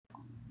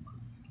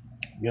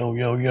Yo,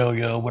 yo, yo,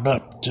 yo, what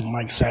up? This is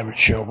Mike Savage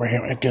Show right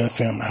here at the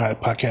FM, the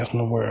hottest podcast in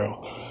the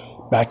world.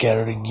 Back at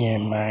it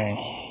again, man.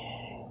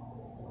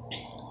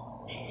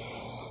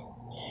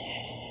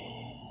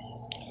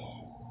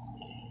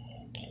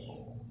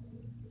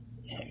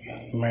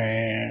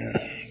 Man,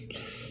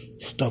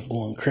 stuff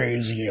going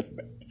crazy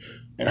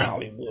in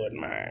Hollywood,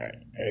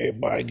 man.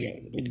 Everybody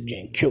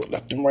getting killed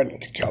left and right in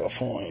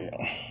California.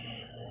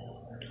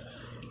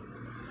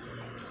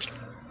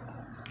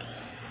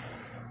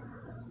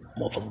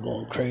 Motherfucker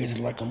going crazy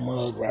like a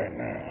mug right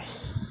now.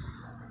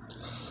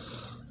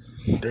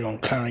 They're on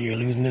Kanye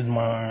losing his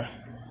mind.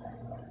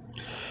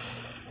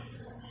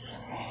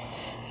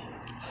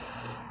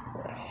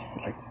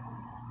 Like,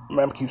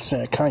 remember, keep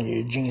saying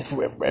Kanye a genius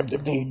for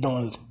everything he's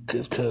doing is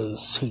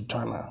because he's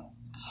trying to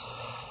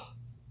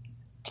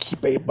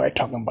keep everybody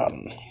talking about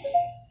him.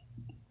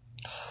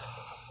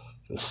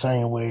 The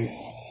same way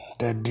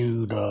that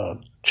dude,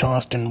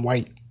 Charleston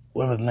White,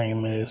 whatever his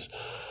name is.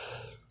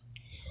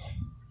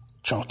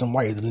 Charleston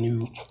White is the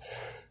new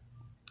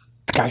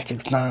guy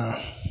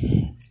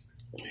 6ix9ine.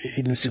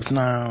 He's the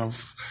 6ix9ine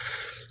of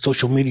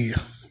social media.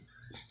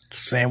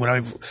 Saying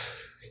whatever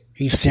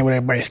he's saying what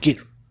everybody's scared.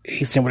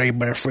 He's saying what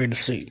everybody's afraid to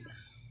see.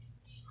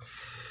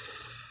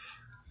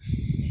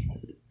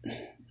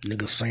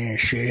 Niggas saying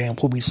shit ain't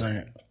supposed to be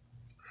saying.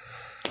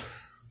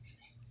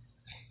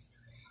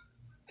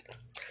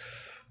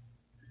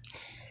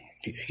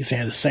 He's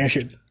saying the same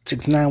shit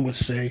 6ix9ine would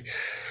say.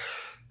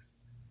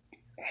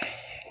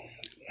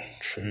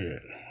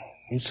 Shit.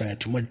 He's saying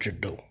too much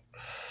shit though.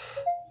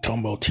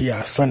 Talking about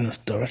T.I.'s son and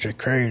stuff. That shit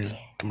crazy.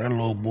 That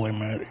little boy,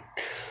 man.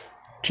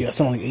 T.I.'s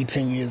son only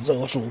 18 years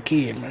old. Some little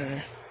kid,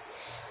 man.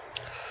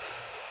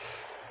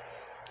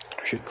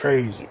 That shit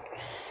crazy.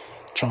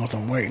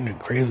 Charleston White and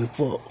crazy as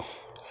fuck.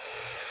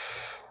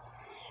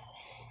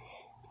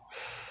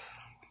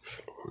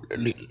 At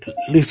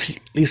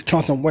least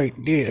Charleston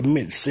White did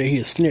admit to say he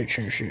a snitch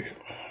and shit.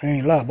 He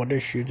ain't lie about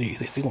that shit.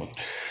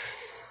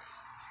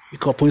 He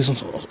called police on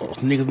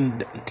niggas in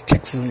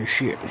Texas and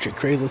shit. That shit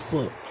crazy as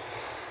fuck.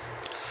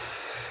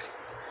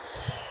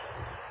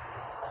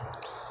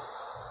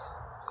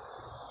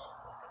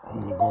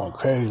 I'm going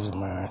crazy,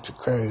 man. It's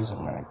crazy,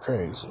 man.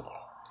 Crazy.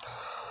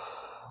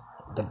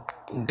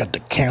 Got the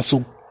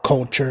cancel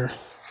culture.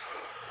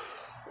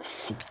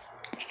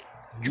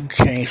 You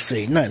can't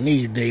say nothing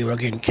these days without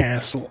getting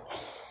canceled.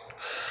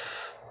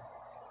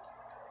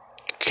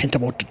 Can't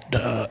talk about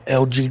the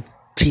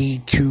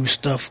LGBTQ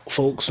stuff,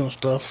 folks and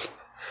stuff.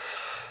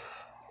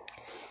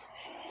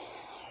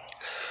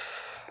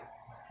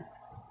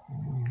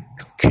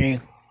 You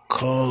can't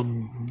call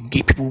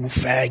gay people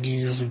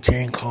faggots. You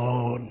can't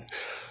call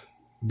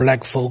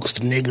black folks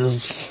the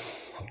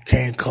niggas. You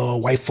can't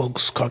call white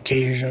folks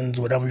Caucasians,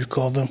 whatever you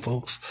call them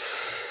folks.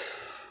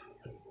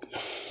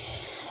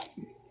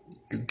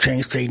 You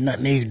can't say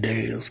nothing these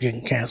days. It's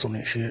getting canceled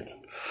and shit.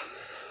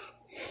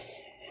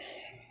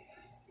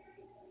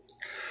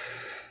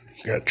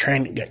 Got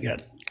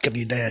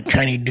these damn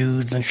Chinese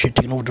dudes and shit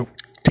taking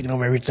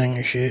over everything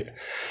and shit.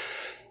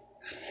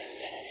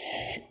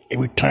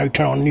 Every time you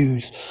turn on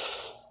news,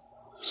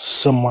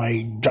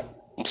 somebody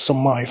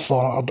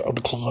fall out of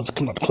the closet,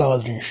 come out the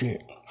closet and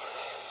shit.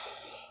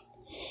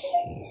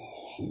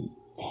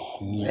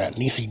 Yeah,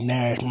 Niecy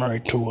Nash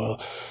married to a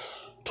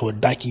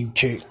dykey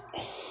chick.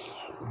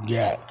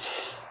 Yeah,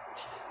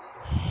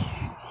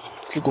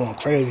 she's going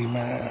crazy,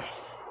 man.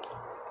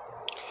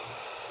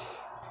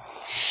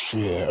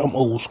 Shit, I'm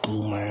old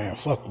school, man.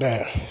 Fuck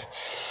that.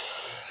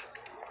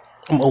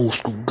 I'm old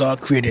school.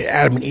 God created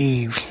Adam and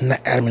Eve,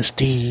 not Adam and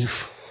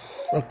Steve.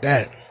 Fuck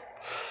that.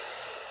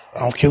 I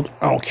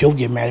don't care who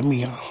get mad at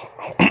me.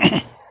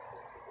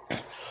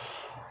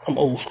 I'm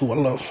old school.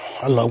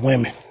 I love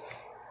women.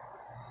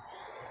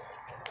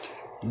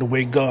 The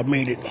way God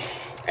made it.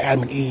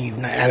 Adam and Eve,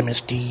 not Adam and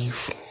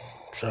Steve.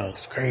 So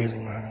it's crazy,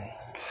 man.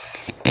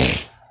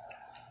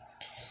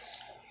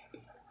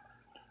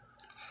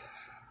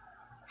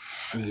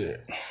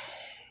 Shit.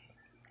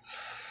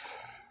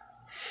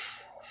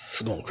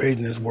 Shit going crazy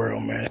in this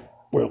world, man.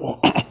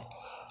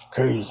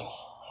 Crazy.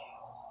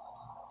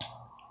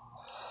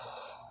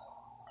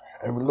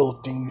 Every little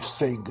thing you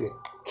say get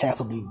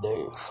canceled these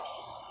days.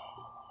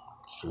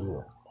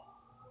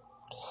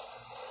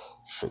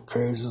 Shit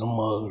crazy as a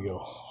mug,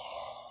 yo.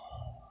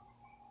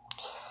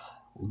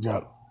 You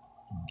got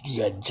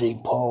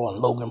Jake Paul and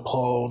Logan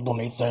Paul doing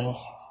their thing.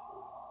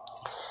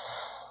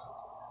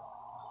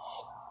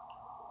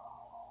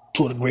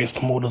 Two of the greatest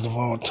promoters of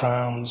all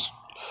times.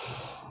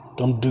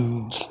 Them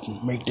dudes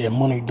make their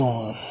money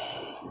doing.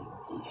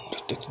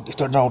 They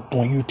started out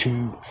doing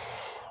YouTube.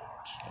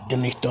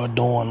 Then they started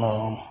doing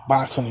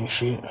boxing and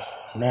shit.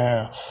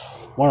 Now,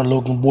 one of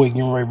Logan boys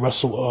getting ready to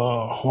wrestle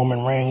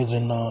Roman Reigns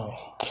in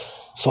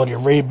Saudi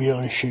Arabia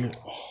and shit.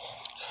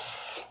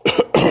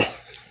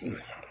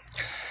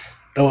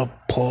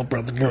 Paul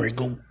brother getting ready to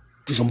go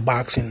do some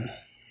boxing.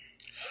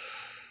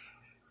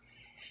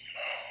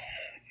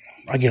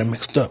 I get them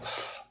mixed up.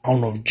 I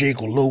don't know if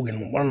Jake or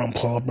Logan, one of them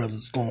Paul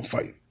brothers gonna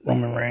fight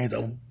Roman Reigns. The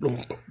other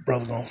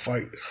brother gonna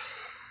fight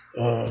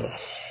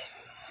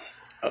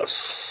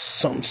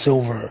Something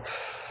silver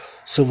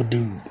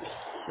dude,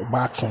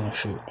 boxing and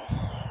shit.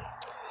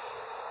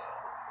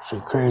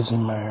 Shit crazy,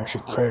 man.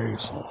 Shit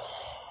crazy.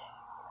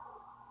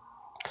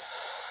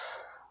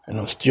 And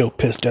I'm still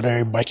pissed that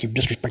everybody keep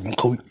disrespecting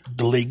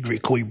the late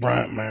great Kobe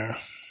Bryant, man.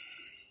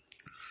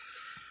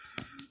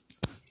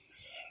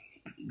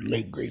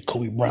 Late great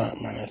Kobe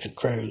Bryant, man. Shit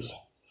crazy.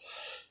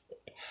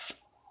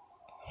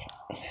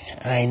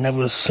 I ain't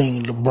never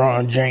seen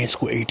LeBron James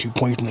score 82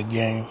 points in the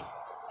game.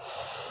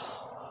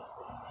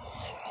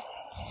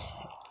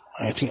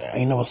 I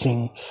ain't never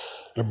seen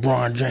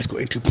LeBron James score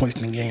 82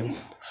 points in the game.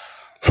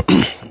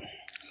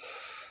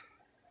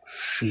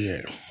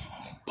 Shit.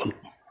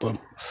 But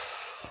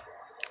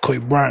Kobe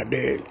Bryant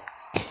did.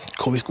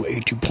 Kobe scored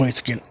 82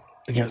 points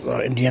against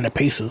Indiana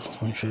Pacers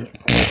and shit.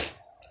 I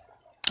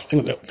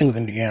think it was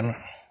Indiana.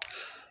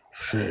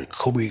 Shit,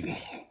 Kobe,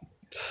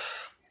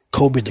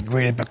 the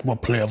greatest basketball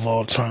player of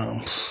all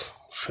times.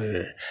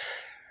 Shit,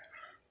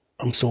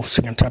 I'm so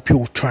sick and tired of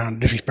people trying to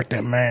disrespect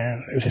that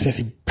man. Ever since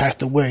he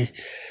passed away,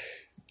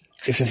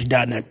 since he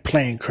died in that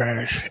plane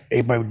crash,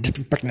 everybody was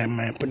disrespecting that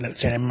man,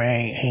 saying that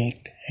man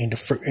ain't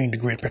the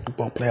greatest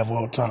basketball player of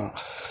all time.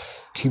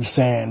 Keep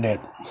saying that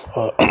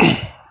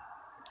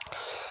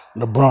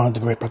LeBron's the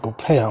great basketball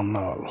player.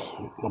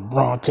 No,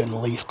 LeBron couldn't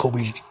lace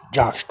Kobe's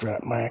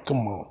jockstrap, man.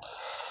 Come on,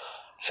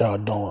 what y'all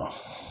doing?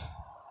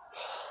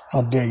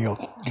 How dare you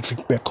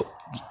disrespect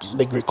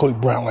the great Kobe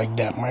Bryant like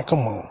that, man? Come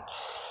on.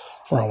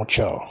 What's wrong with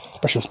y'all?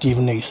 Especially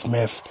Stephen A.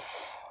 Smith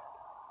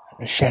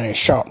and Shannon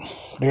Sharp.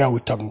 They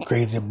always talking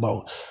crazy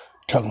about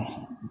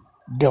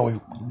they always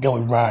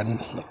riding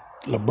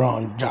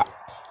LeBron jock.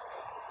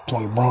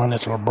 Talking LeBron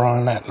this,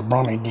 LeBron that.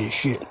 LeBron ain't did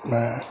shit,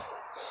 man.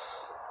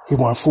 He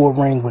won 4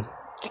 rings with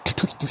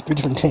 3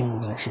 different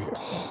teams and shit.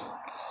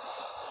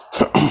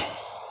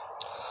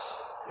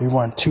 He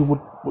won 2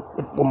 with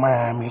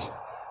Miami,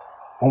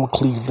 1 with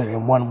Cleveland,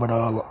 and 1 with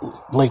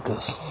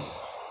Lakers.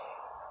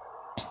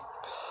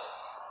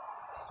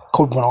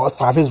 Kobe won all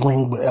 5 of his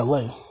rings with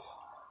LA.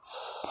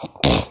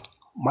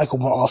 Michael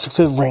won all 6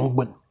 of his rings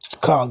with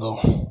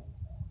Chicago.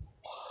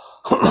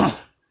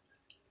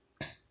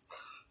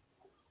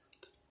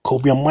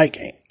 Kobe and Mike,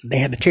 they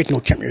had to chase no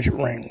championship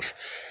rings.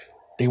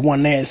 They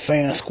won that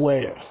fan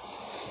square.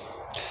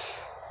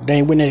 They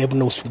ain't win that with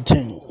no sweet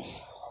team.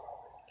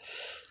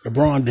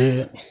 LeBron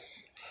did.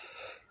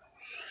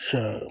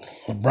 So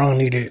LeBron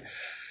needed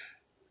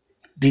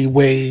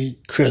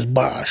D-Wade, Chris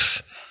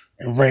Bosh,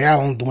 and Ray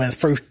Allen to win his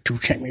first 2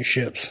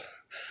 championships.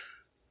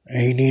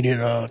 And he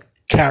needed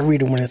Kyrie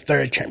to win his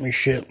 3rd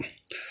championship.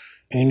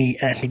 And he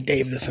needed Anthony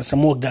Davis and some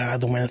more guys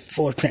to win his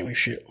 4th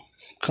championship.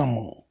 Come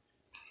on.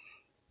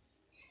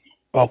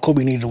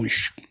 Kobe needed to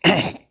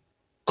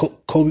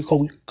Kobe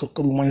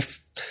won his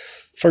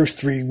first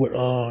 3 with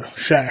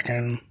Shaq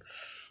and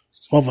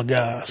some other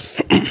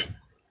guys.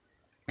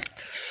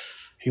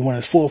 He won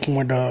his 4th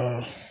one with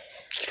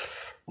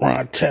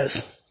Ron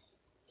Test.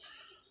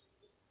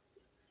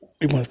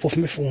 He won his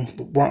 4th one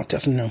with Ron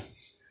Test and them.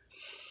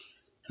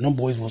 And them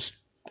boys was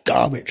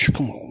garbage.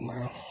 Come on,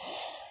 man.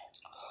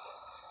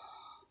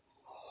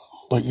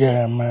 But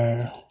yeah,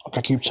 man, like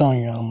I keep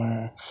telling y'all,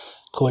 man,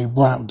 Kobe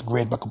Bryant was the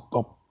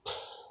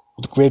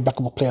great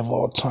basketball player of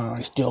all time.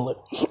 He still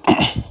is.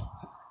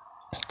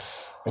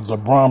 If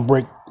LeBron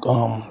break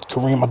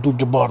Kareem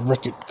Abdul-Jabbar's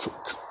record,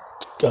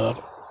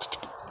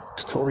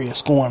 career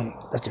scoring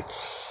record,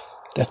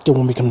 that still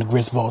won't make him the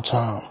greatest of all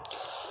time.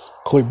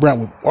 Kobe Bryant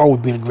would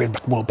always be the greatest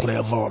basketball player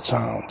of all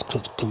time.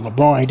 Because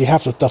LeBron, he did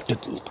half the stuff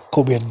that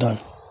Kobe had done.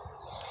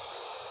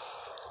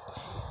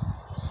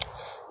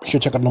 Be sure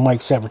to check out the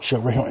Mike Savage Show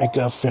right here on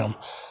Anchor FM,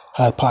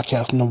 highest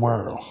podcast in the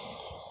world.